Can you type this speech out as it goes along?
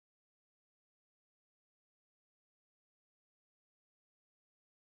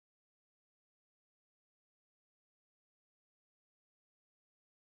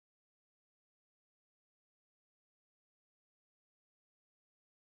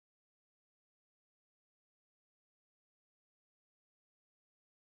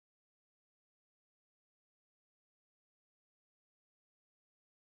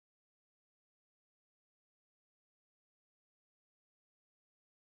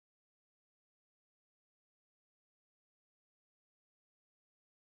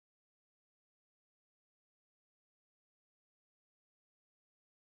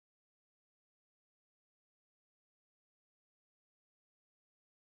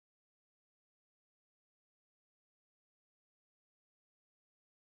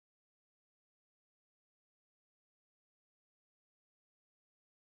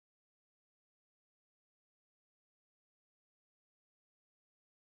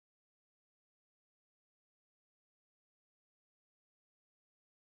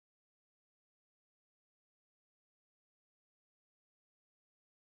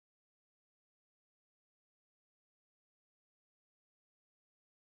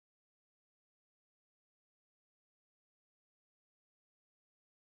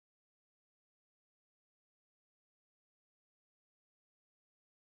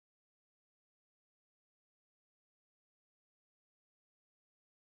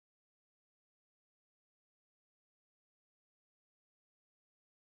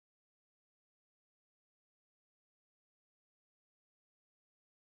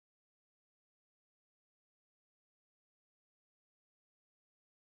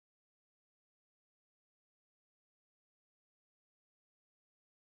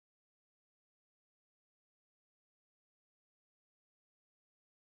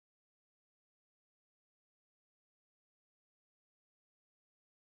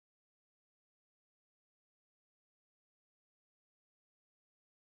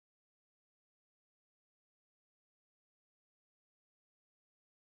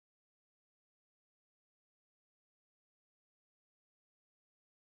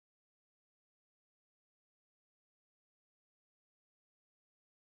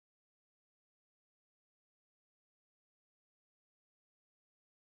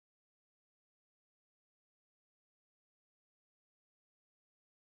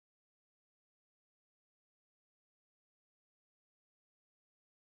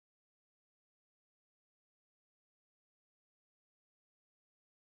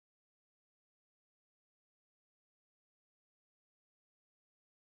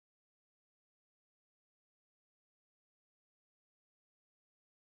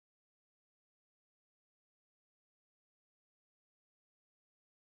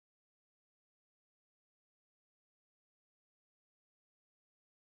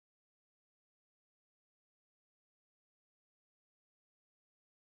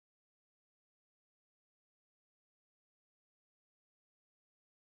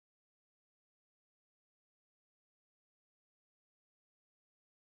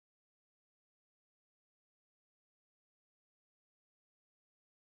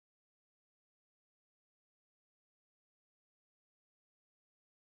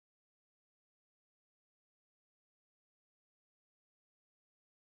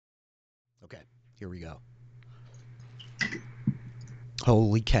Okay, here we go.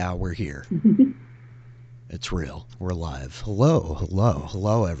 Holy cow, we're here. It's real. We're live. Hello, hello,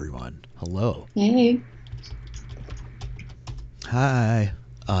 hello, everyone. Hello. Hey. Hi.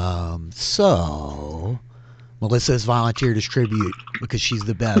 So Melissa's volunteered as tribute because she's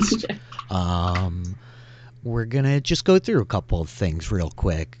the best. Yeah. Um, we're gonna just go through a couple of things real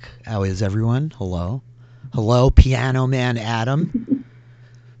quick. How is everyone? Hello. Hello, Piano Man Adam.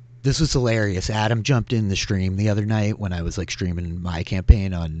 This was hilarious. Adam jumped in the stream the other night when I was like streaming my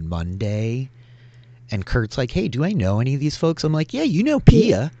campaign on Monday. And Kurt's like, hey, do I know any of these folks? I'm like, yeah, you know Yeah.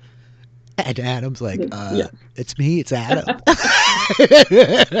 Pia. And Adam's like, Yeah. it's me, it's Adam.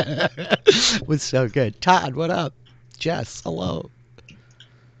 Was so good. Todd, what up? Jess, hello.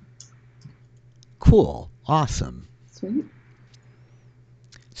 Cool. Awesome. Sweet.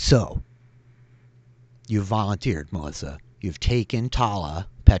 So, you've volunteered, Melissa. You've taken Tala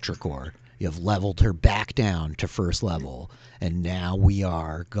Petrichor. You've leveled her back down to first level. And now we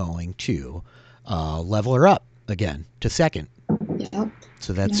are going to level her up again to second. Yeah.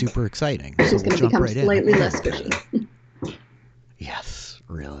 So that's Yeah. super exciting. So She's we'll going to jump become right in. slightly less squishy. Yes,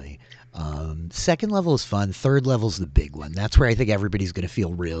 really. Second level is fun. Third level is the big one. That's where I think everybody's going to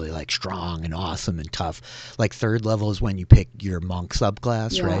feel really like strong and awesome and tough. Like third level is when you pick your monk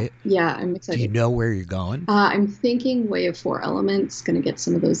subclass, Yeah. right? Yeah. I'm Do you excited. know where you're going? I'm thinking Way of Four Elements, going to get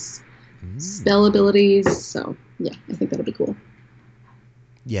some of those spell Mm. abilities. So, yeah, I think that'll be cool.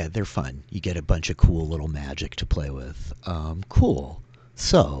 Yeah, they're fun. You get a bunch of cool little magic to play with. Cool.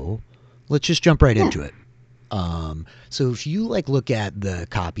 So let's just jump right Yeah. into it. So if you like look at the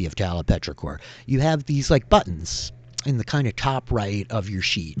copy of Tala Petrichor, you have these like buttons in the kind of top right of your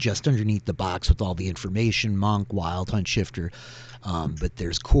sheet, just underneath the box with all the information, monk, wild hunt shifter. But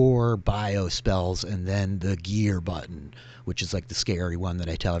there's core, bio, spells, and then the gear button, which is like the scary one that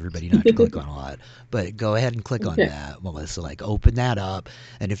I tell everybody not to click on a lot. But go ahead and click on Okay. that, Melissa. Like open that up,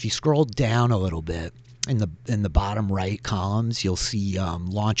 and if you scroll down a little bit, in the bottom right columns, you'll see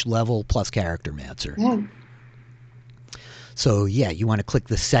launch level plus character mancer. Yeah. So yeah, you want to click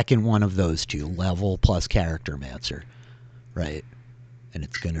the second one of those two, level plus character mancer, right? And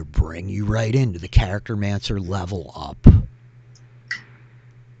it's going to bring you right into the character mancer level up.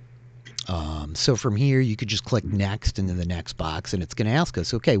 So from here, you could just click next into the next box, and it's going to ask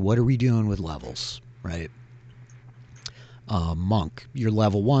us, okay, what are we doing with levels, right? Monk, you're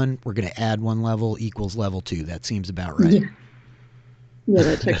level 1. We're going to add 1 level equals level 2. That seems about right. Yeah. Yeah,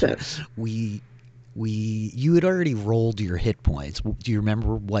 that checks out. we you had already rolled your hit points. Do you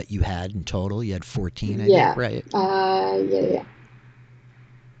remember what you had in total? You had 14, I think, Yeah. right? Yeah.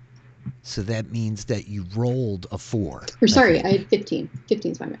 So that means that you rolled a 4, Or I sorry, I think. had 15.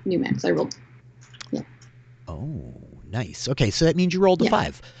 15 is my new max. I rolled. Yeah. Oh, nice. Okay, so that means you rolled a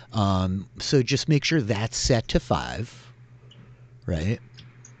Yeah. 5. So just make sure that's set to 5, right?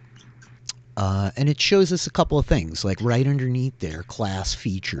 And it shows us a couple of things, like right underneath there, class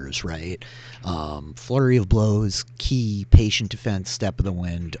features, right? Flurry of blows, key, patient defense, step of the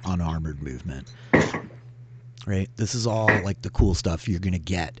wind, unarmored movement, right? This is all like the cool stuff you're going to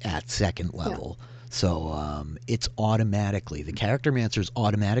get at second Yeah. level. So it's automatically, the character mancer is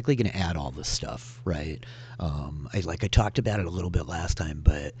automatically going to add all this stuff, right? I talked about it a little bit last time,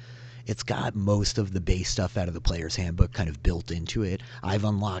 but it's got most of the base stuff out of the player's handbook kind of built into it. I've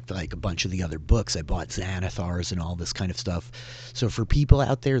unlocked like a bunch of the other books. I bought Xanathars and all this kind of stuff. So for people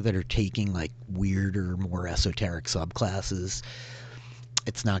out there that are taking like weirder, more esoteric subclasses,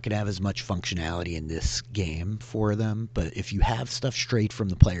 it's not going to have as much functionality in this game for them. But if you have stuff straight from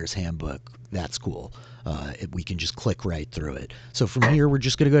the player's handbook, that's cool. We can just click right through it. So from here, we're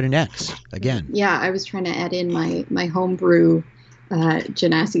just going to go to next again. Yeah, I was trying to add in my homebrew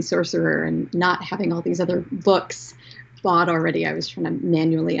Genasi Sorcerer and not having all these other books bought already. I was trying to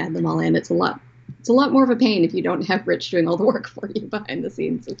manually add them all in. It's a lot more of a pain if you don't have Rich doing all the work for you behind the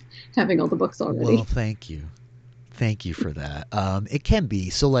scenes of having all the books Well, already. thank you. Thank you for that. It can be.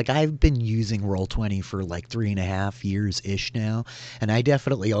 So, like, I've been using Roll20 for like 3.5 years ish now, and I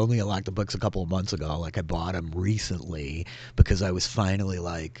definitely only unlocked the books a couple of months ago. Like, I bought them recently because I was finally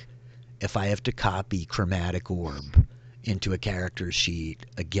like, if I have to copy Chromatic Orb into a character sheet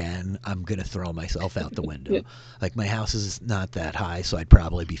again, I'm gonna throw myself out the Yeah. window. Like, my house is not that high, so I'd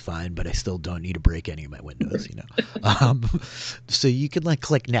probably be fine, but I still don't need to break any of my windows, you know. So you can like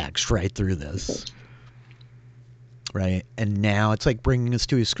click next right through this, right? And now it's like bringing us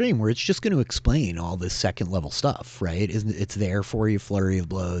to a screen where it's just going to explain all this second level stuff, right? Isn't it's there for you? Flurry of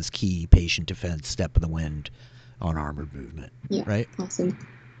blows, key, patient defense, step of the wind, on armored movement, Yeah, right? awesome.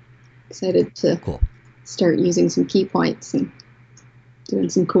 Excited to Cool. start using some key points and doing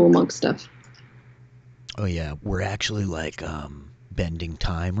some cool monk stuff. Oh yeah, we're actually like bending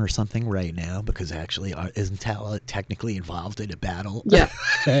time or something right now because actually isn't Tala technically involved in a battle Yeah,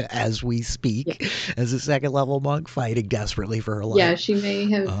 as we yeah, speak as a second level monk fighting desperately for her yeah. life. She may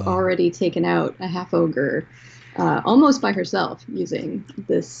have Um, already taken out a half ogre almost by herself using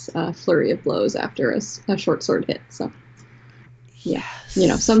this flurry of blows after a short sword hit. So yeah, some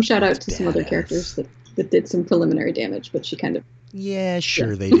yes, shout that's out to some other characters badass. that did some preliminary damage, but she kind of Yeah, yeah.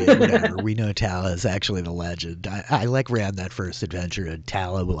 sure they did. Whatever. We know Tala is actually the legend. I like ran that first adventure, and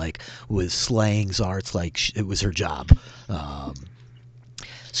Tala like was slaying Zarts like it was her job. Um,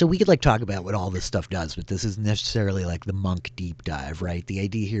 So we could like talk about what all this stuff does, but this isn't necessarily like the monk deep dive, right? The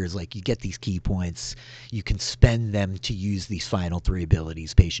idea here is like you get these key points, you can spend them to use these final three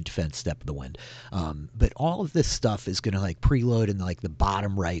abilities: patient, defense, step of the wind. But all of this stuff is going to like preload in like the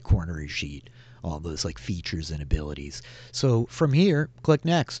bottom right corner of your sheet, all those like features and abilities. So from here, click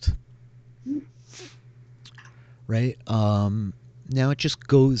next, right? Now it just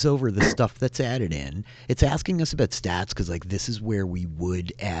goes over the stuff that's added in. It's asking us about stats because like this is where we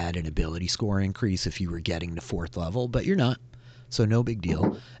would add an ability score increase if you were getting to fourth level, but you're not, so no big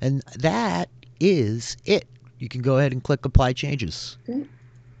deal. And that is it. You can go ahead and click apply changes. Great.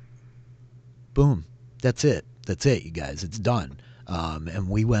 Boom. That's it. That's it, you guys. It's done. And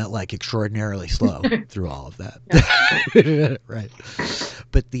we went like extraordinarily slow through all of Yeah. that. Right.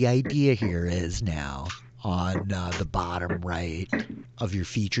 But the idea here is now on the bottom right of your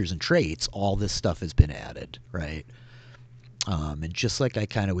features and traits, all this stuff has been added, right? And just like I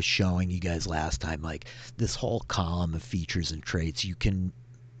kind of was showing you guys last time, like this whole column of features and traits, you can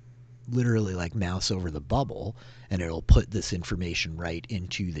literally like mouse over the bubble and it'll put this information right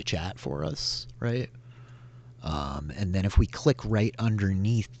into the chat for us, right? And then if we click right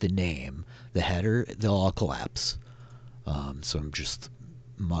underneath the name, the header, they'll all collapse. So I'm just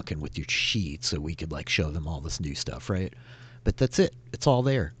mucking with your sheet so we could like show them all this new stuff, right? But that's it. It's all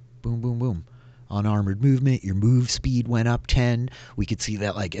there. Boom, boom, boom. On armored movement, your move speed went up 10. We could see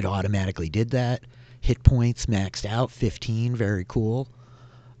that like it automatically did that. Hit points maxed out 15. Very cool.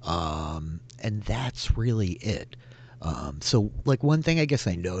 And that's really it. So like one thing I guess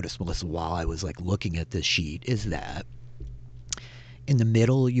I noticed, Melissa, while I was like looking at this sheet is that in the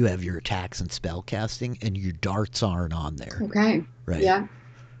middle you have your attacks and spell casting and your darts aren't on there, Okay. right? Yeah.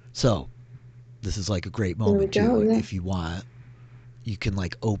 So this is like a great There we moment go. too. Yeah. If you want, you can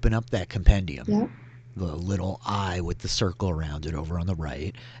like open up that compendium, Yeah. the little eye with the circle around it over on the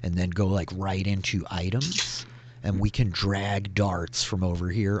right, and then go like right into items. And we can drag darts from over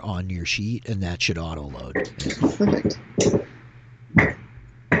here on your sheet, and that should auto load in. Perfect.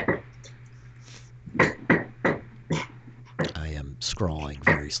 I am scrolling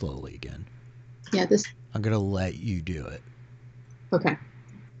very slowly again. Yeah. This. I'm going to let you do it. Okay.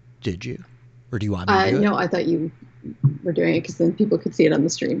 Did you? Or do you want me to do it? No, I thought you were doing it because then people could see it on the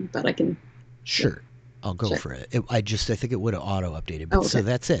stream, but I can. Yeah. Sure. I'll go Sure. for it. I think it would have auto updated. But Oh, okay. so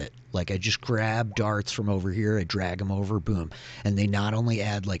that's it. Like I just grab darts from over here, I drag them over, boom, and they not only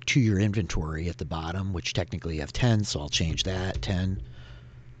add like to your inventory at the bottom, which technically you have 10, so I'll change that 10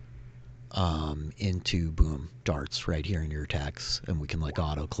 into boom darts right here in your attacks, and we can like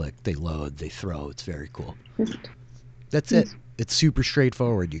auto click. They load, they throw. It's very cool. Perfect. That's Nice. it. It's super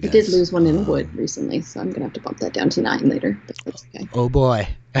straightforward, you I guys. did lose one in a wood recently, so I'm gonna have to bump that down to 9 later. But that's okay. Oh boy.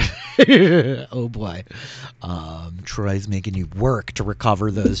 Oh boy. Troy's making you work to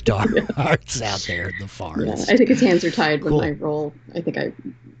recover those darts out there in the Yeah, forest. I think his hands are tied Cool. when I roll. I think I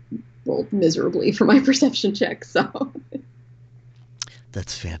rolled miserably for my perception check. So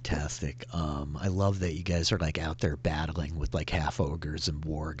That's fantastic. I love that you guys are like out there battling with like half ogres and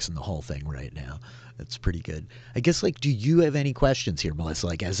wargs and the whole thing right now. That's pretty good. I guess like, do you have any questions here, Melissa?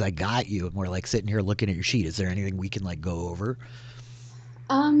 Like, as I got you and we're like sitting here looking at your sheet, is there anything we can like go over?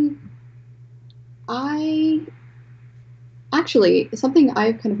 I actually something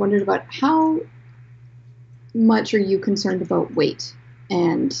I've kind of wondered about: how much are you concerned about weight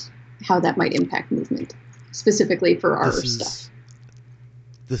and how that might impact movement, specifically for our stuff?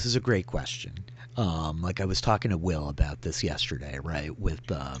 This is a great question. Like I was talking to Will about this yesterday, right? With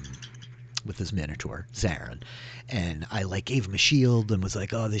his minotaur Zarin, and I like gave him a shield and was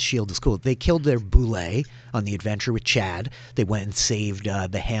like, "Oh, this shield is cool." They killed their boulet on the adventure with Chad. They went and saved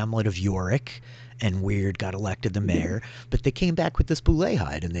the hamlet of Yorick, and Weird got elected the mayor. But they came back with this boulet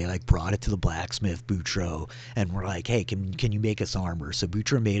hide, and they like brought it to the blacksmith Boutreau, and were like, "Hey, can you make us armor?" So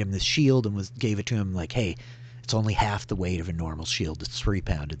Boutreau made him this shield and gave it to him like, "Hey, it's only half the weight of a normal shield. It's 3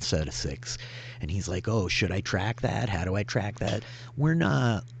 pounds instead of 6." And he's like, "Oh, should I track that? How do I track that?" We're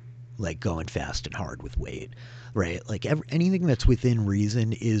not like going fast and hard with weight. right? Like anything that's within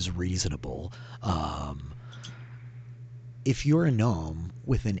reason is reasonable. Um, if you're a gnome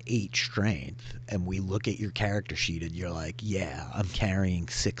with an 8 strength and we look at your character sheet and you're like, yeah, I'm carrying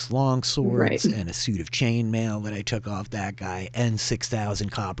 6 long Right. swords and a suit of chainmail that I took off that guy and 6,000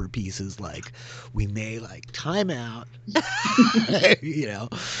 copper pieces, like, we may, like, time out. You know,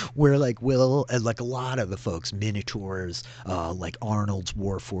 where like Will and like a lot of the folks, Minotaurs, like Arnold's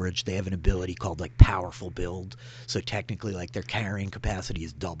Warforged, they have an ability called like Powerful Build. So technically, like their carrying capacity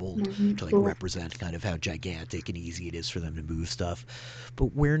is doubled to like Cool. represent kind of how gigantic and easy it is for them to move stuff.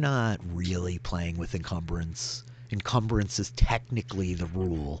 But we're not really playing with encumbrance. Encumbrance is technically the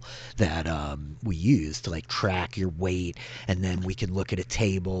rule that we use to like track your weight, and then we can look at a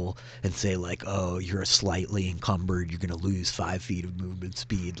table and say like, oh, you're slightly encumbered, you're gonna lose 5 feet of movement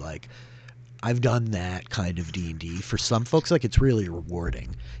speed. Like, I've done that kind of D&D. For some folks, like, it's really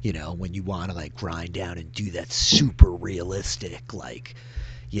rewarding, you know, when you want to like grind down and do that super realistic, like,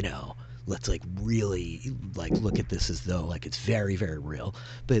 you know, let's like really like look at this as though like it's very very real.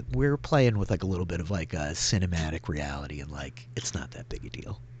 But we're playing with like a little bit of like a cinematic reality, and like it's not that big a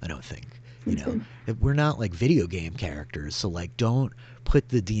deal, I don't think. You know, Okay. we're not like video game characters, so like don't put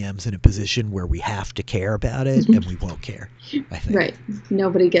the DMs in a position where we have to care about it, and we won't care, I think. Right.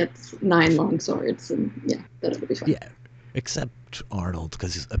 Nobody gets 9 long swords, and yeah, that'll be fun. Yeah, except Arnold,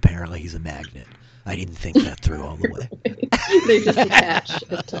 because apparently he's a magnet. I didn't think that through all the way. They just attach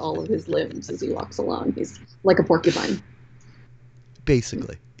it to all of his limbs as he walks along. He's like a porcupine.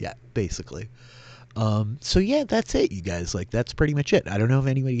 Basically, yeah, basically. So yeah, that's it, you guys. Like that's pretty much it. I don't know if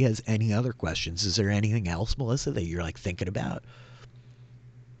anybody has any other questions. Is there anything else, Melissa, that you're like thinking about?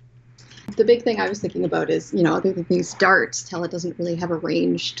 The big thing I was thinking about is, other than these darts, Tela doesn't really have a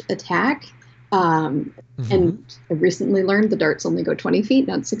ranged attack. Um, Mm-hmm. and I recently learned the darts only go 20 feet,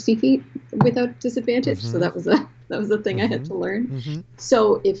 not 60 feet without disadvantage. So Mm-hmm. that was a thing I had Mm-hmm. to learn. Mm-hmm.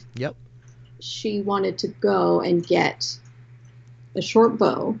 So if Yep. she wanted to go and get a short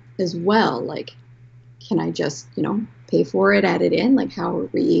bow as well, like, can I just, pay for it, add it in? Like,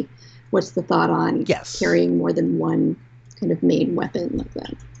 what's the thought on Yes. carrying more than one kind of main weapon like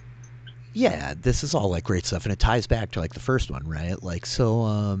that? Yeah, this is all like great stuff, and it ties back to like the first one, right? Like,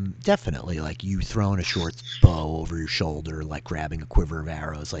 so definitely, like you throwing a short bow over your shoulder, like grabbing a quiver of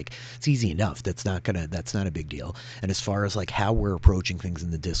arrows, like it's easy enough. That's not a big deal. And as far as like how we're approaching things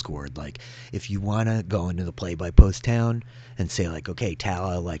in the Discord, like if you want to go into the play by post town and say like, okay,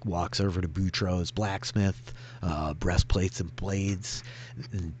 Tala like walks over to Boutros blacksmith, breastplates and blades,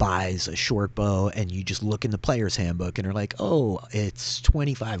 and buys a short bow, and you just look in the player's handbook and are like, oh, it's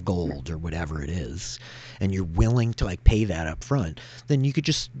 25 gold or whatever it is, and you're willing to like pay that up front, then you could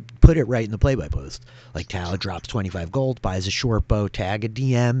just put it right in the play by post. Like Tala drops 25 gold, buys a short bow, tag a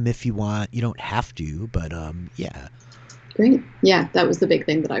DM if you want. You don't have to, but yeah. Great. Yeah, that was the big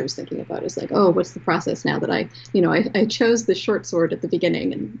thing that I was thinking about is like, oh, what's the process now that I chose the short sword at the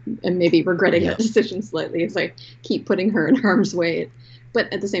beginning and maybe regretting that Yep. decision slightly as I keep putting her in harm's way.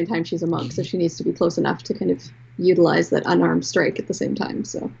 But at the same time, she's a monk, so she needs to be close enough to kind of utilize that unarmed strike at the same time.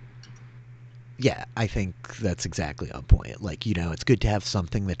 So, Yeah, I think that's exactly on point. Like, you know, it's good to have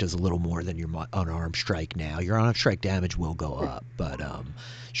something that does a little more than your unarmed strike now. Your unarmed strike damage will go up, but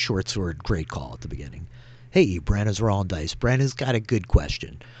short sword, great call at the beginning. Hey, Brenna's rolling dice. Brenna's got a good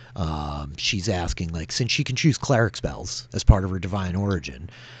question. She's asking, like, since she can choose cleric spells as part of her divine origin,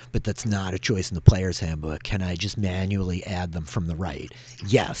 but that's not a choice in the player's handbook, can I just manually add them from the right?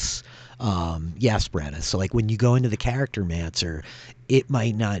 Yes. Yes, Brenna. So, like, when you go into the character mancer, it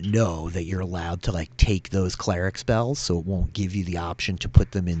might not know that you're allowed to like take those cleric spells, so it won't give you the option to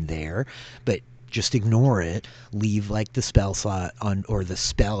put them in there. But just ignore it. Leave like the spell slot on or the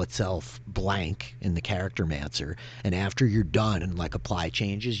spell itself blank in the character mancer, and after you're done and like apply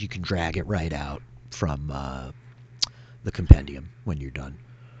changes, you can drag it right out from the compendium when you're done.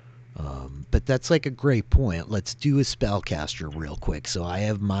 But that's like a great point. Let's do a spellcaster real quick. So I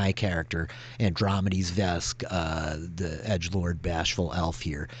have my character, Andromedes Vesk, the Edgelord Bashful Elf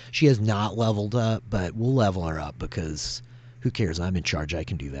here. She has not leveled up, but we'll level her up because who cares? I'm in charge. I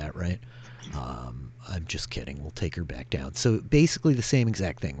can do that, right? I'm just kidding. We'll take her back down. So basically the same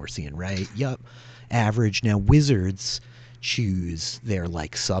exact thing we're seeing, right? Yup. Average. Now wizards choose their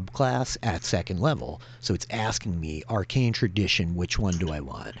like subclass at second level. So it's asking me arcane tradition, which one do I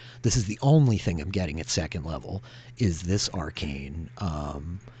want? This is the only thing I'm getting at second level is this arcane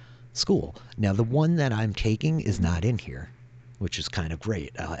school. Now the one that I'm taking is not in here, which is kind of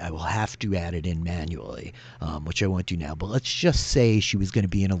great. I will have to add it in manually, which I won't do now. But let's just say she was going to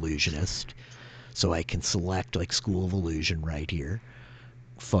be an illusionist. So I can select like School of Illusion right here.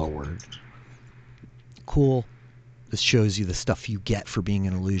 Forward. Cool. This shows you the stuff you get for being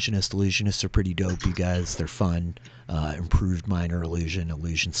an illusionist. Illusionists are pretty dope, you guys. They're fun. Improved minor illusion,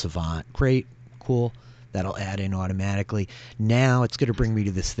 illusion savant. Great, cool. That'll add in automatically. Now it's going to bring me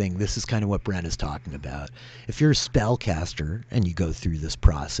to this thing. This is kind of what Brent is talking about. If you're a spellcaster and you go through this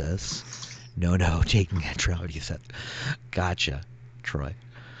process, no, taking intro. You said, gotcha, Troy.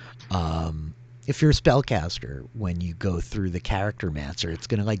 If you're a spellcaster, when you go through the character mancer, it's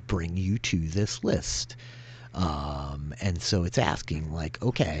going to like bring you to this list. And so it's asking, like,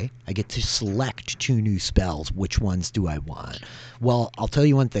 okay, I get to select 2 new spells. Which ones do I want? Well, I'll tell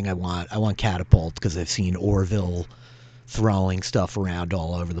you one thing I want. I want Catapult because I've seen Orville throwing stuff around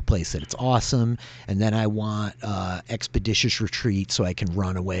all over the place and it's awesome. And then I want Expeditious Retreat so I can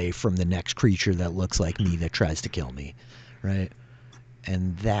run away from the next creature that looks like me that tries to kill me, right?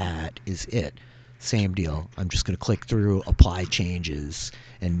 And that is it. Same deal. I'm just going to click through, apply changes,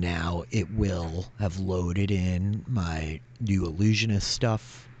 and now it will have loaded in my new illusionist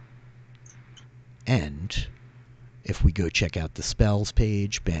stuff. And if we go check out the spells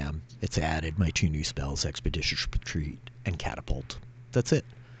page, bam, it's added my 2 new spells, Expeditious Retreat and Catapult. That's it.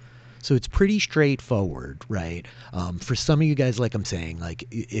 So it's pretty straightforward, right? For some of you guys, like I'm saying, like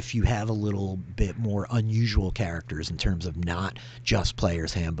if you have a little bit more unusual characters in terms of not just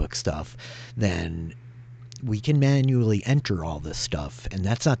Player's Handbook stuff, then we can manually enter all this stuff, and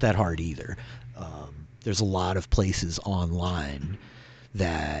that's not that hard either. There's a lot of places online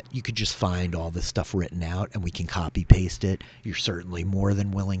that you could just find all this stuff written out and we can copy paste it. You're certainly more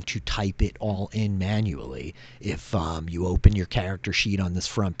than willing to type it all in manually. If you open your character sheet on this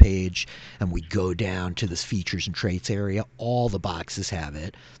front page and we go down to this features and traits area, all the boxes have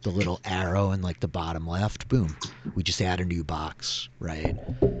it. The little arrow in like the bottom left, boom, we just add a new box, right?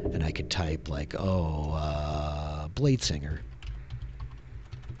 And I could type like, Blade Singer.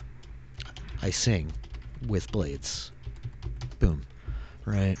 I sing with blades. Boom.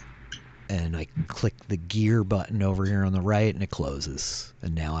 Right? And I click the gear button over here on the right and it closes.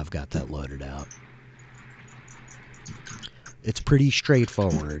 And now I've got that loaded out. It's pretty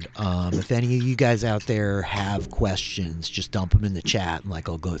straightforward. If any of you guys out there have questions, just dump them in the chat and like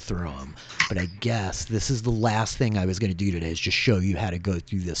I'll go through them. But I guess this is the last thing I was going to do today is just show you how to go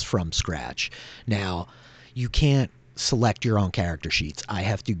through this from scratch. Now, you can't select your own character sheets. I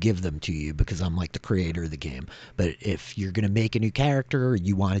have to give them to you because I'm like the creator of the game. But if you're going to make a new character or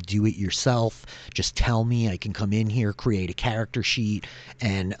you want to do it yourself, just tell me. I can come in here, create a character sheet,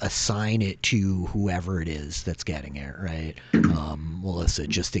 and assign it to whoever it is that's getting it, right? Melissa,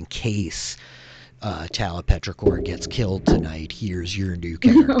 just in case Talapetricor gets killed tonight, here's your new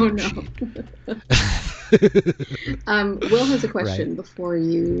character sheet. Will has a question before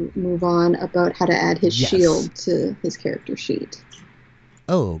you move on about how to add his shield to his character sheet.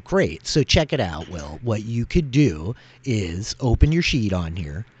 Oh, great. So check it out, Will. What you could do is open your sheet on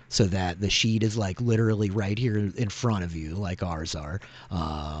here so that the sheet is like literally right here in front of you like ours are.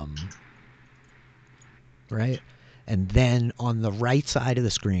 Right? And then on the right side of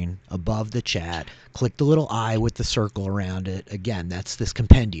the screen, above the chat, click the little eye with the circle around it. Again, that's this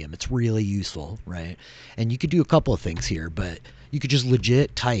compendium. It's really useful, right? And you could do a couple of things here, but you could just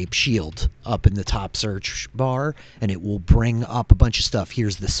legit type shield up in the top search bar, and it will bring up a bunch of stuff.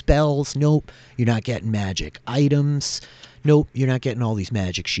 Here's the spells. Nope, you're not getting magic. Items. Nope, you're not getting all these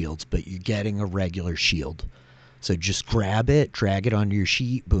magic shields, but you're getting a regular shield. So just grab it, drag it onto your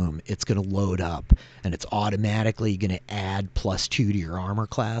sheet, boom, it's going to load up. And it's automatically going to add +2 to your armor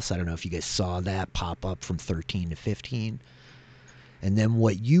class. I don't know if you guys saw that pop up from 13 to 15. And then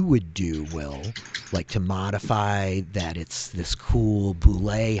what you would do, Will, like to modify that it's this cool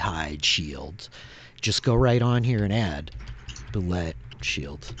boulet hide shield, just go right on here and add boulet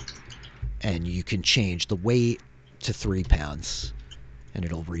shield. And you can change the weight to 3 pounds. And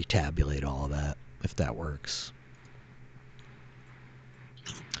it'll retabulate all of that, if that works.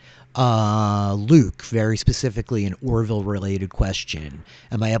 Luke, very specifically an Orville-related question.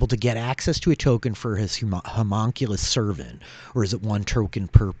 Am I able to get access to a token for his homunculus servant, or is it 1 token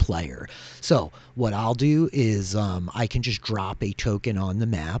per player? So what I'll do is I can just drop a token on the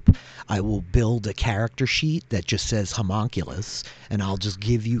map. I will build a character sheet that just says homunculus, and I'll just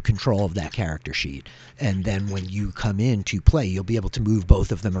give you control of that character sheet. And then when you come in to play, you'll be able to move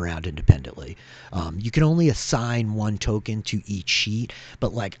both of them around independently. You can only assign 1 token to each sheet,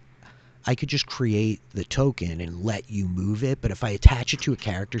 but like I could just create the token and let you move it, but if I attach it to a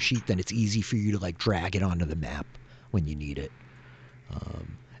character sheet, then it's easy for you to like drag it onto the map when you need it.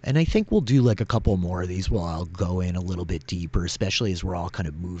 And I think we'll do like a couple more of these where I'll go in a little bit deeper, especially as we're all kind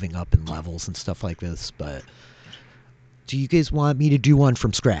of moving up in levels and stuff like this. But do you guys want me to do one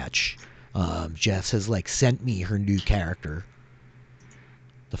from scratch? Jess has like sent me her new character,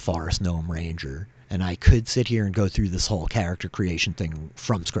 the Forest Gnome Ranger, and I could sit here and go through this whole character creation thing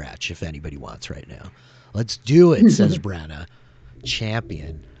from scratch if anybody wants right now. Let's do it, says Brenna.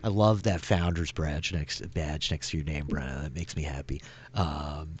 Champion. I love that founder's badge next to your name, Brenna. That makes me happy.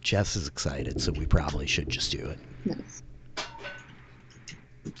 Jess is excited, so we probably should just do it. Nice.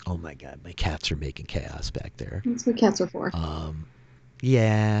 Oh my god, my cats are making chaos back there. That's what cats are for.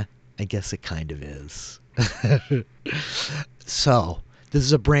 Yeah, I guess it kind of is. So, this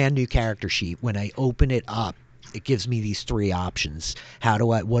is a brand new character sheet. When I open it up, it gives me these three options. What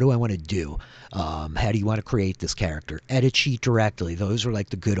do I want to do? How do you want to create this character? Edit sheet directly. Those are like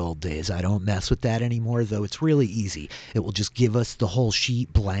the good old days. I don't mess with that anymore, though it's really easy. It will just give us the whole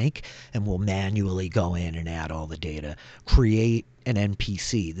sheet blank, and we'll manually go in and add all the data. Create an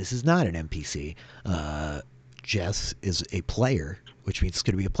NPC. This is not an NPC. Jess is a player, which means it's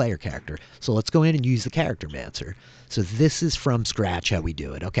going to be a player character. So let's go in and use the character mancer. So this is from scratch how we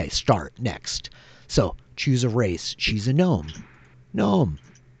do it. Okay, start. Next. So choose a race. She's a gnome. Gnome.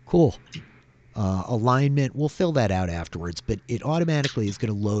 Cool. Alignment, we'll fill that out afterwards, but it automatically is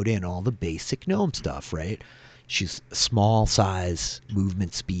going to load in all the basic gnome stuff, right? She's small size,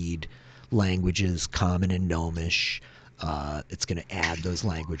 movement speed, languages, common and gnomish. It's going to add those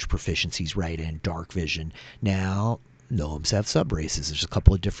language proficiencies right in, dark vision. Now, gnomes have subraces. There's a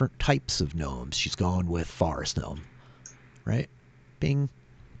couple of different types of gnomes. She's going with forest gnome, right? Bing.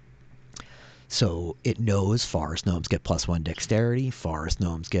 So it knows forest gnomes get +1 dexterity, forest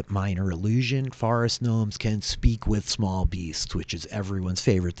gnomes get minor illusion, forest gnomes can speak with small beasts, which is everyone's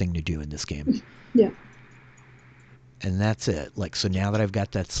favorite thing to do in this game. Yeah. And that's it. Like, so now that I've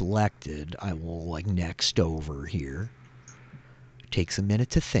got that selected, I will like next over here. It takes a minute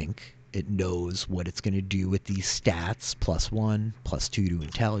to think. It knows what it's going to do with these stats, +1, +2 to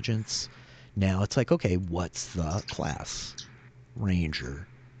intelligence. Now it's like, okay, what's the class? Ranger.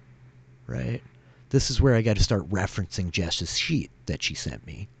 Right? This is where I got to start referencing Jess's sheet that she sent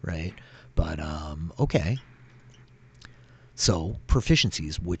me, right? But, okay. So,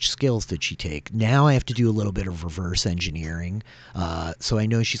 proficiencies, which skills did she take? Now I have to do a little bit of reverse engineering. So I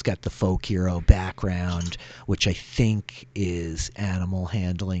know she's got the folk hero background, which I think is animal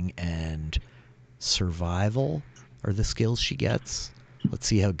handling and survival are the skills she gets. Let's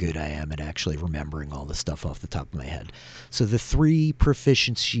see how good I am at actually remembering all this stuff off the top of my head. So the three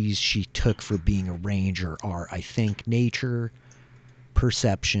proficiencies she took for being a ranger are, I think, nature,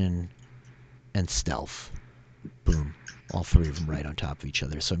 perception, and stealth. Boom. All three of them right on top of each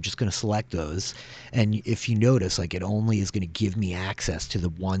other. So I'm just going to select those. And if you notice, like, it only is going to give me access to the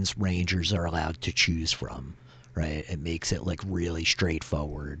ones rangers are allowed to choose from, right? It makes it, like, really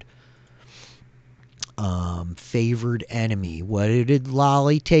straightforward. Favored enemy. What did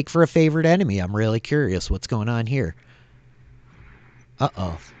Lolly take for a favored enemy? I'm really curious. What's going on here?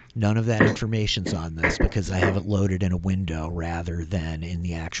 Uh-oh. None of that information's on this because I have it loaded in a window rather than in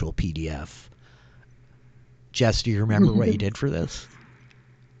the actual PDF. Jess, do you remember what you did for this?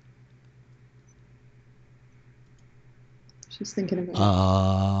 She's thinking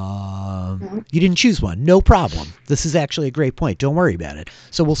about it. You didn't choose one. No problem. This is actually a great point. Don't worry about it.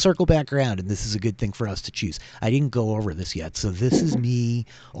 So we'll circle back around, and this is a good thing for us to choose. I didn't go over this yet, so this is me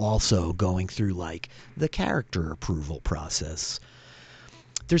also going through, like, the character approval process.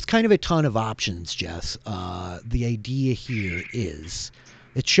 There's kind of a ton of options, Jess. The idea here is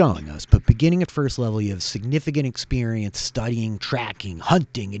it's showing us, but beginning at first level, you have significant experience studying, tracking,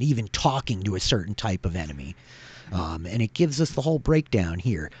 hunting, and even talking to a certain type of enemy. And it gives us the whole breakdown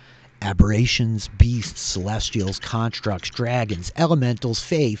here. Aberrations, beasts, celestials, constructs, dragons, elementals,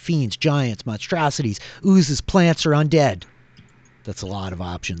 fae, fiends, giants, monstrosities, oozes, plants, or undead. That's a lot of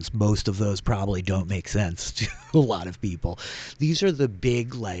options. Most of those probably don't make sense to a lot of people. These are the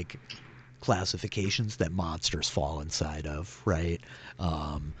big, like, classifications that monsters fall inside of, right?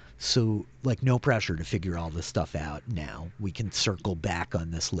 So, like, no pressure to figure all this stuff out now. We can circle back on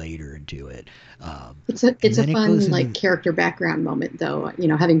this later and do it. It's a fun, like, character background moment, though. You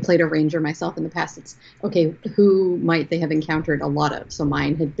know, having played a ranger myself in the past, it's okay, who might they have encountered a lot of? So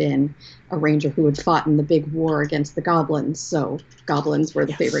mine had been a ranger who had fought in the big war against the goblins. So goblins were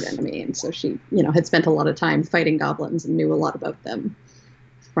the favorite enemy, and so she, you know, had spent a lot of time fighting goblins and knew a lot about them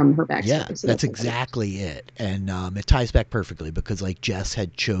from her backstory. Yeah, so that's exactly it. And it ties back perfectly because, like, Jess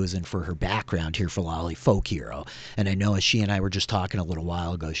had chosen for her background here for Lolly folk hero. And I know as she and I were just talking a little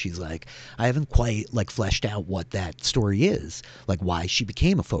while ago, she's like, I haven't quite, like, fleshed out what that story is, like why she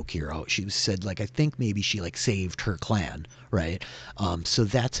became a folk hero. She said, like, I think maybe she, like, saved her clan, right? So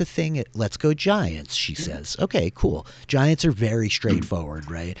that's a thing. Let's go Giants, she says. Okay, cool. Giants are very straightforward,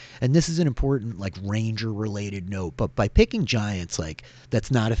 right? And this is an important like Ranger related note. But by picking Giants, like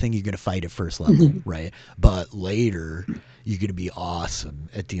that's not a thing you're going to fight at first level, right? But later you're going to be awesome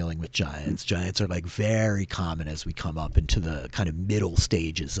at dealing with Giants. Giants are like very common as we come up into the kind of middle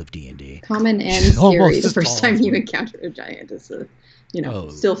stages of D&D. Common and She's scary. almost The as first tall time as you me. encounter a giant is Oh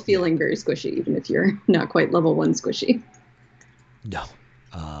still yeah, feeling very squishy, even if you're not quite level one squishy. no.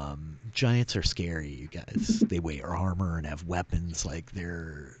 Giants are scary, you guys. They wear armor and have weapons like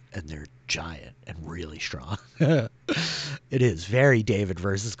they're giant and really strong. It is very David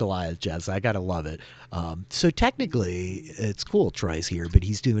versus Goliath, Jess. I gotta love it. So technically, it's cool. Troy's here, but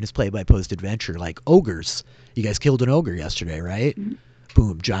he's doing his play-by-post adventure like ogres. You guys killed an ogre yesterday, right?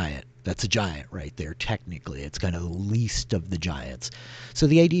 Boom, giant. That's a giant right there, technically. It's kind of the least of the giants. So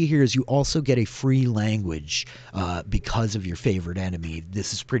the idea here is you also get a free language because of your favorite enemy.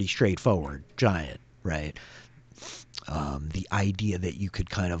 This is pretty straightforward. Giant, right? The idea that you could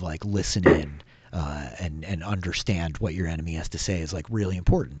kind of like listen in and understand what your enemy has to say is like really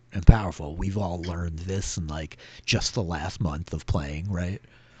important and powerful. We've all learned this in like just the last month of playing, right?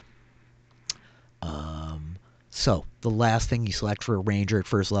 Um, so the last thing you select for a ranger at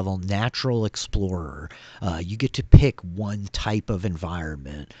first level, natural explorer. You get to pick one type of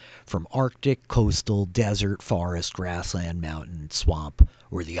environment from Arctic, coastal, desert, forest, grassland, mountain, swamp,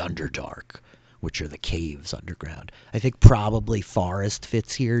 or the Underdark, which are the caves underground. I think probably forest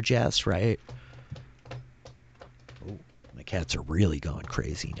fits here, Jess, right? Oh, my cats are really going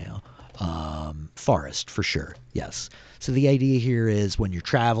crazy now. Forest, for sure, yes. So the idea here is when you're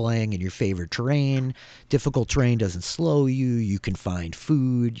traveling in your favorite terrain, difficult terrain doesn't slow you. You can find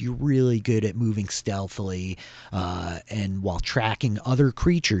food. You're really good at moving stealthily. And while tracking other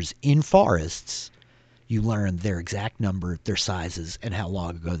creatures in forests, you learn their exact number, their sizes, and how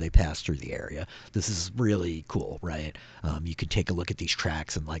long ago they passed through the area. This is really cool, right? You can take a look at these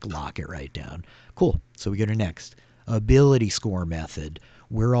tracks and like lock it right down. Cool. So we go to next. Ability score method.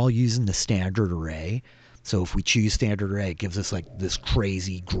 We're all using the standard array. So if we choose standard array, it gives us like this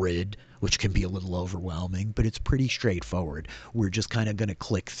crazy grid, which can be a little overwhelming, but it's pretty straightforward. We're just kind of going to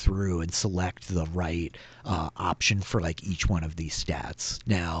click through and select the right option for like each one of these stats.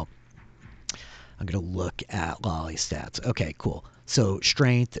 Now, I'm going to look at Lolly's stats. Okay, cool. So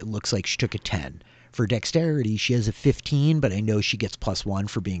strength, it looks like she took a 10. For dexterity, she has a 15, but I know she gets plus 1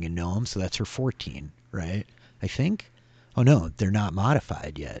 for being a gnome, so that's her 14, right? I think? Oh no, they're not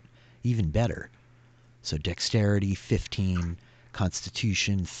modified yet. Even better. So dexterity 15,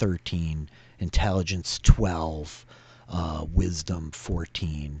 constitution 13, intelligence 12, wisdom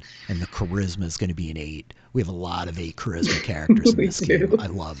 14, and the charisma is going to be an 8. We have a lot of 8 charisma characters in We this game. do. I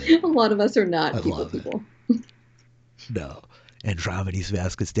love it. A lot of us are I not love it. people. No. Andromeda's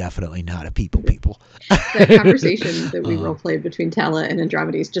Mask is definitely not a people. That conversation that we role um, played between Tala and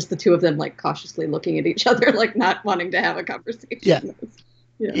Andromedes, just the two of them like cautiously looking at each other, like not wanting to have a yeah. conversation. Yeah,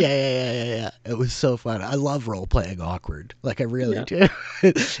 Yeah. It was so fun. I love role playing awkward. Like I really yeah, do.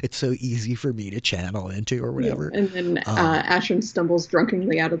 It's so easy for me to channel into or yeah. whatever. And then Um, Ashram stumbles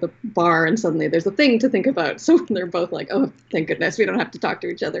drunkenly out of the bar, and suddenly there's a thing to think about. So they're both like, "Oh, thank goodness, we don't have to talk to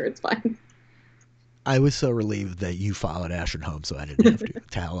each other. It's fine." I was so relieved that you followed Ashton home, so I didn't have to.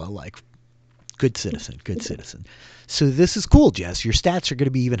 Tala, like, good citizen, good citizen. So this is cool, Jess. Your stats are going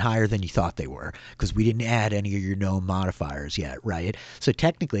to be even higher than you thought they were because we didn't add any of your known modifiers yet, right? So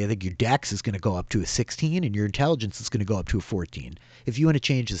technically, I think your dex is going to go up to a 16 and your intelligence is going to go up to a 14. If you want to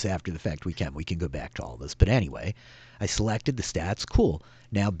change this after the fact, we can. We can go back to all this. But anyway, I selected the stats. Cool.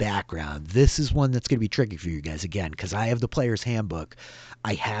 Now, background. This is one that's going to be tricky for you guys again because I have the player's handbook.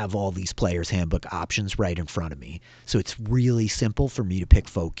 I have all these player's handbook options right in front of me. So it's really simple for me to pick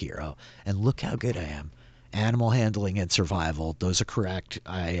folk hero. And look how good I am. Animal handling and survival. Those are correct.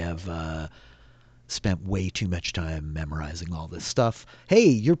 I have spent way too much time memorizing all this stuff. Hey,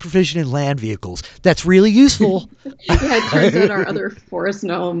 you're proficient in land vehicles. That's really useful. Yeah, it turns out our other forest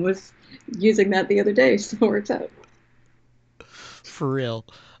gnome was using that the other day, so it works out. For real.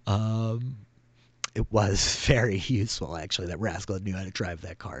 Um, it was very useful, actually, that Rascal knew how to drive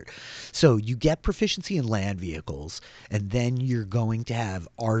that cart. So you get proficiency in land vehicles, and then you're going to have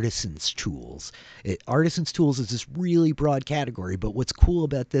artisans' tools. Artisans' tools is this really broad category, but what's cool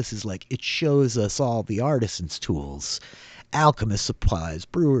about this is like it shows us all the artisans' tools. Alchemist supplies,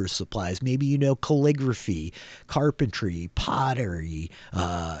 brewer's supplies, maybe you know calligraphy, carpentry, pottery,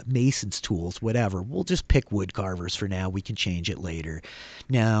 mason's tools, whatever. We'll just pick wood carvers for now. We can change it later.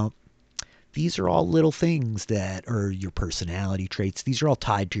 Now, These are all little things that are your personality traits. These are all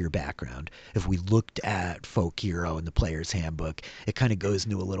tied to your background. If we looked at Folk Hero in the player's handbook, it kind of goes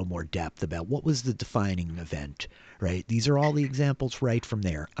into a little more depth about what was the defining event, right? These are all the examples right from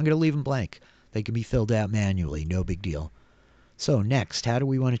there. I'm going to leave them blank. They can be filled out manually, no big deal. So next, how do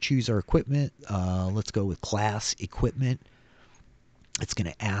we want to choose our equipment? Let's go with class equipment. It's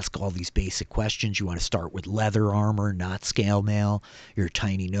going to ask all these basic questions. You want to start with leather armor, not scale mail. You're a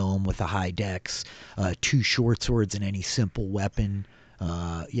tiny gnome with a high dex. Two short swords and any simple weapon.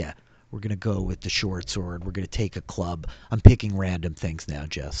 Yeah, we're going to go with the short sword. We're going to take a club. I'm picking random things now,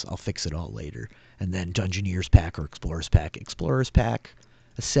 Jess. I'll fix it all later. And then Dungeoneer's pack or Explorer's pack. Explorer's pack,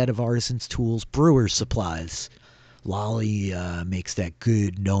 a set of artisan's tools, brewer's supplies. Lolly makes that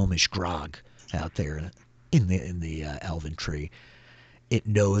good gnomish grog out there in the elven tree. It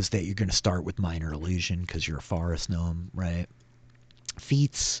knows that you're going to start with minor illusion because you're a forest gnome, right?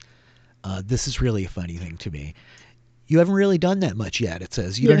 Feats. This is really a funny thing to me. You haven't really done that much yet. It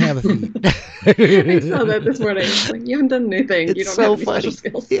says you don't Yeah. have a feat. I saw that this morning. It's like, you haven't done anything. You It's don't have so any special funny.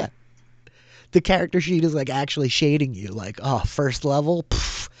 skills. Yeah, the character sheet is like actually shading you, like, oh, first level,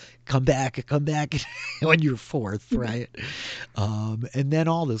 pff, come back when you're fourth, right? And then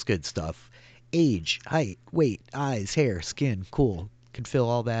all this good stuff. Age, height, weight, eyes, hair, skin, cool. Can fill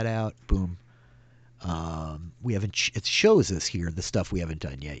all that out. Boom. We haven't. It shows us here the stuff we haven't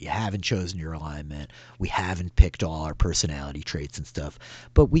done yet. You haven't chosen your alignment. We haven't picked all our personality traits and stuff.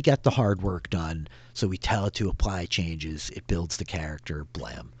 But we got the hard work done. So we tell it to apply changes. It builds the character.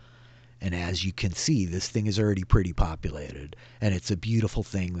 Blam. And as you can see, this thing is already pretty populated. And it's a beautiful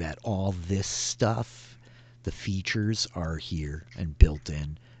thing that all this stuff, the features are here and built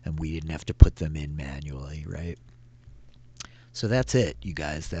in. And we didn't have to put them in manually, right? So that's it, you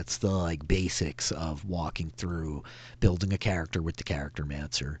guys. That's the like basics of walking through building a character with the Character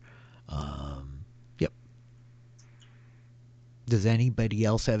Mancer. Yep. Does anybody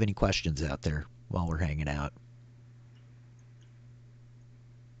else have any questions out there while we're hanging out?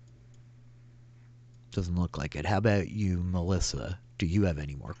 Doesn't look like it. How about you, Melissa? Do you have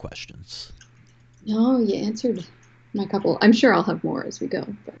any more questions? No, you answered my couple. I'm sure I'll have more as we go,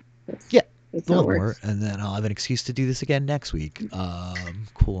 but Yeah, that's a how it little more, works. and then I'll have an excuse to do this again next week.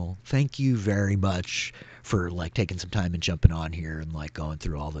 Cool. Thank you very much for like taking some time and jumping on here and like going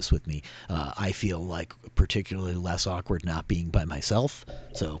through all this with me. I feel like particularly less awkward not being by myself.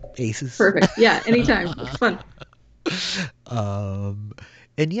 So aces. Perfect. Yeah, anytime. It's fun. um,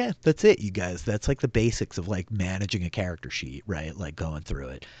 and yeah, that's it, you guys. That's like the basics of like managing a character sheet, right? Like going through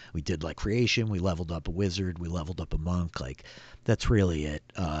it. We did like creation, we leveled up a wizard, we leveled up a monk. Like that's really it.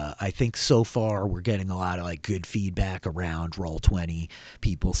 I think so far we're getting a lot of like good feedback around Roll20.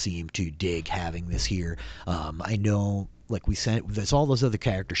 People seem to dig having this here. I know like we sent there's all those other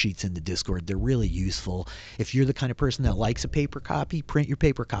character sheets in the Discord. They're really useful. If you're the kind of person that likes a paper copy, print your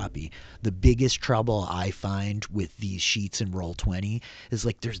paper copy. The biggest trouble I find with these sheets in Roll20 is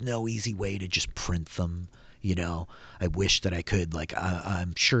like there's no easy way to just print them. You know, I wish that I could. Like,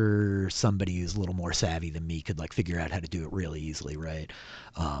 I'm sure somebody who's a little more savvy than me could like figure out how to do it really easily, right?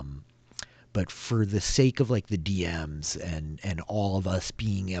 Um, but for the sake of like the DMs and all of us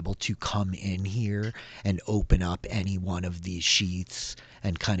being able to come in here and open up any one of these sheets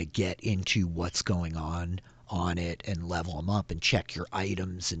and kind of get into what's going on it and level them up and check your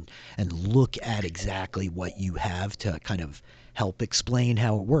items and look at exactly what you have to kind of help explain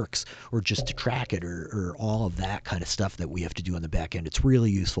how it works or just to track it or all of that kind of stuff that we have to do on the back end. It's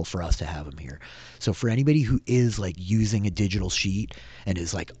really useful for us to have them here. So for anybody who is like using a digital sheet and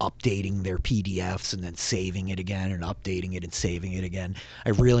is like updating their PDFs and then saving it again and updating it and saving it again, I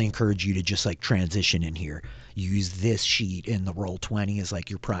really encourage you to just like transition in here. Use this sheet in the Roll20 as like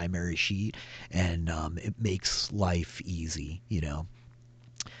your primary sheet, and it makes life easy, you know.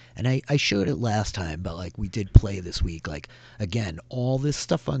 And I showed it last time, but like we did play this week. Like again, all this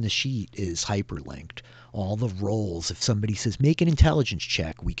stuff on the sheet is hyperlinked. All the rolls. If somebody says make an intelligence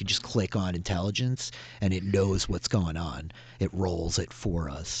check, we can just click on intelligence, and it knows what's going on. It rolls it for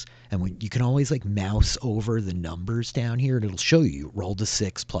us, and when you can always like mouse over the numbers down here, and it'll show you rolled a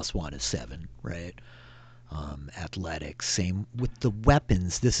 6 plus 1 is 7, right? Athletics. Same with the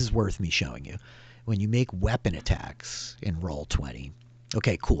weapons. This is worth me showing you. When you make weapon attacks in Roll20,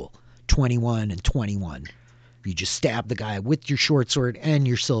 okay, cool. 21 and 21. You just stab the guy with your short sword and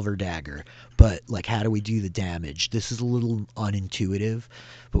your silver dagger. But, like, how do we do the damage? This is a little unintuitive,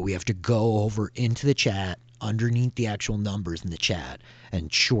 but we have to go over into the chat, underneath the actual numbers in the chat,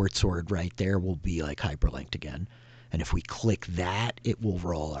 and short sword right there will be, like, hyperlinked again. And if we click that, it will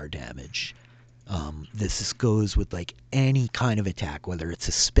roll our damage. Goes with like any kind of attack, whether it's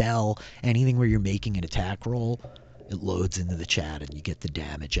a spell, anything where you're making an attack roll. It loads into the chat, and you get the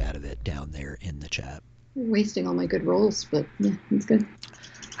damage out of it down there in the chat. Wasting all my good rolls, but yeah, it's good.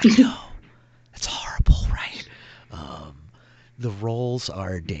 I know. It's horrible, right? Um, the rolls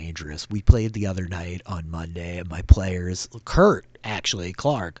are dangerous. We played the other night on Monday, and my players, Clark,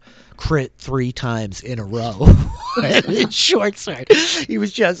 crit 3 times in a row. Short sword. He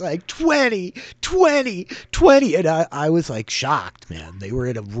was just like 20, 20, 20. And I was like shocked, man. They were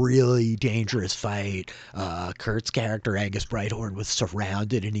in a really dangerous fight. Kurt's character, Angus Brighthorn, was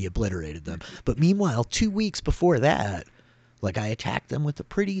surrounded and he obliterated them. But meanwhile, 2 weeks before that, like I attacked them with a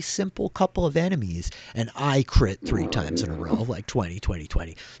pretty simple couple of enemies, and I crit 3 times in a row, like 20, 20,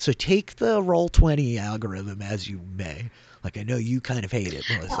 20. So take the Roll20 algorithm as you may. Like I know you kind of hate it,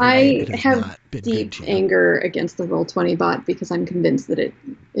 Melissa, right? I It has have not been good deep to you. anger against the Roll20 bot because I'm convinced that it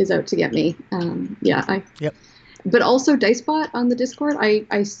is out to get me. Yeah, Yep. but also Dicebot on the Discord.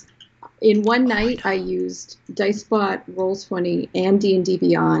 In one Oh, I night I know. used Dicebot, Roll20, and D&D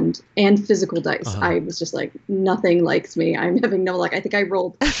Beyond, and physical dice. Uh I was just like, nothing likes me. I'm having no luck. I think I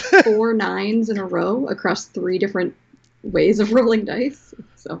rolled huh. 4 9s in a row across 3 different ways of rolling dice.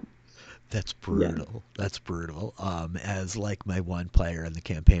 So That's yeah, brutal. That's brutal. As like my one player in the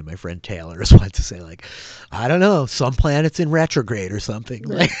campaign, my friend Taylor is wanting to say like, I don't know, some planets in retrograde or something.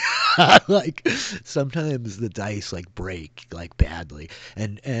 yeah. Like sometimes the dice like break like badly,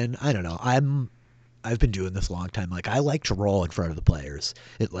 and I don't know. I've been doing this a long time. Like I like to roll in front of the players.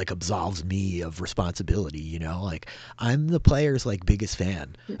 It like absolves me of responsibility, you know? Like I'm the players like biggest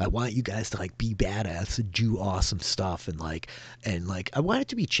fan. I want you guys to like be badass and do awesome stuff and I want it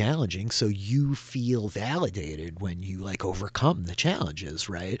to be challenging so you feel validated when you like overcome the challenges,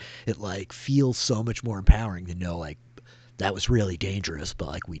 right? It like feels so much more empowering to know like that was really dangerous, but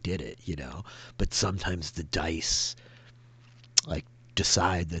like we did it, you know? But sometimes the dice like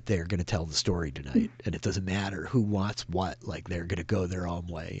decide that they're going to tell the story tonight and it doesn't matter who wants what, like they're going to go their own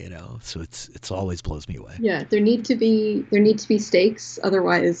way, you know. So it's always blows me away. Yeah, there need to be stakes.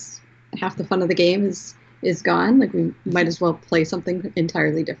 Otherwise, half the fun of the game is gone. Like we might as well play something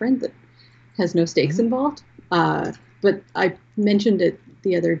entirely different that has no stakes Mm-hmm. involved. But I mentioned it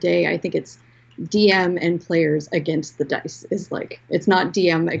the other day. I think it's DM and players against the dice. Is like it's not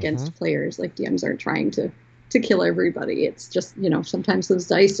DM Mm-hmm. against players. Like DMs aren't trying to kill everybody. It's just sometimes those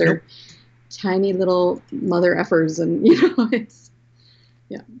dice Nope. are tiny little mother effers, and it's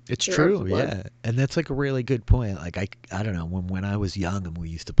yeah It's they're out for true, blood. yeah, and that's like a really good point. Like I don't know, when I was young and we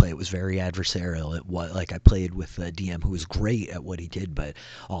used to play, it was very adversarial. It was like I played with a DM who was great at what he did, but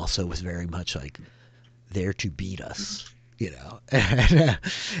also was very much like there to beat us, you know. And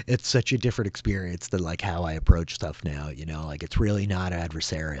it's such a different experience than like how I approach stuff now, you know. Like it's really not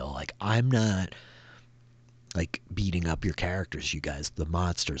adversarial. Like I'm not like beating up your characters, you guys, the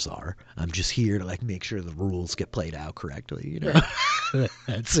monsters are. I'm just here to like make sure the rules get played out correctly, you Right. know.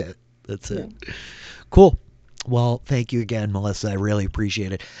 That's it. That's Yeah. it. Cool. Well, thank you again, Melissa. I really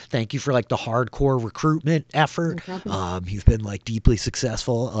appreciate it. Thank you for like the hardcore recruitment No effort. problem. You've been like deeply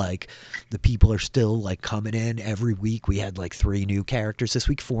successful. Like the people are still like coming in every week. We had like 3 new characters this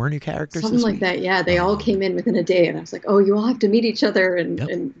week, 4 new characters Something this like week. that. Yeah, they all came in within a day, and I was like, "Oh, you all have to meet each other, and Yep.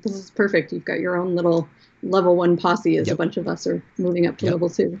 and this is perfect. You've got your own little level 1 posse as a Yep. bunch of us are moving up to Yep. level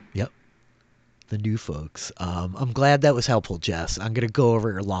 2." Yep. The new folks. I'm glad that was helpful, Jess. I'm gonna go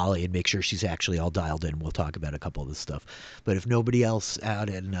over to Lolly and make sure she's actually all dialed in. We'll talk about a couple of this stuff. But if nobody else out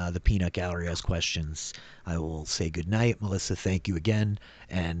in the peanut gallery has questions, I will say good night. Melissa, thank you again,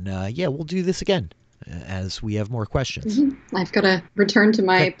 and yeah, we'll do this again as we have more questions. I've got to return to Okay.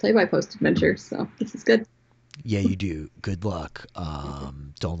 my play-by-post adventure, so this is good. Yeah, you do. Good luck.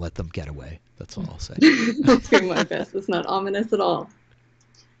 Don't let them get away. That's all I'll say. I'll do my best. It's not ominous at all.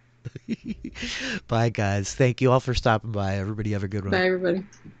 Bye, guys. Thank you all for stopping by. Everybody have a good one. Bye, everybody.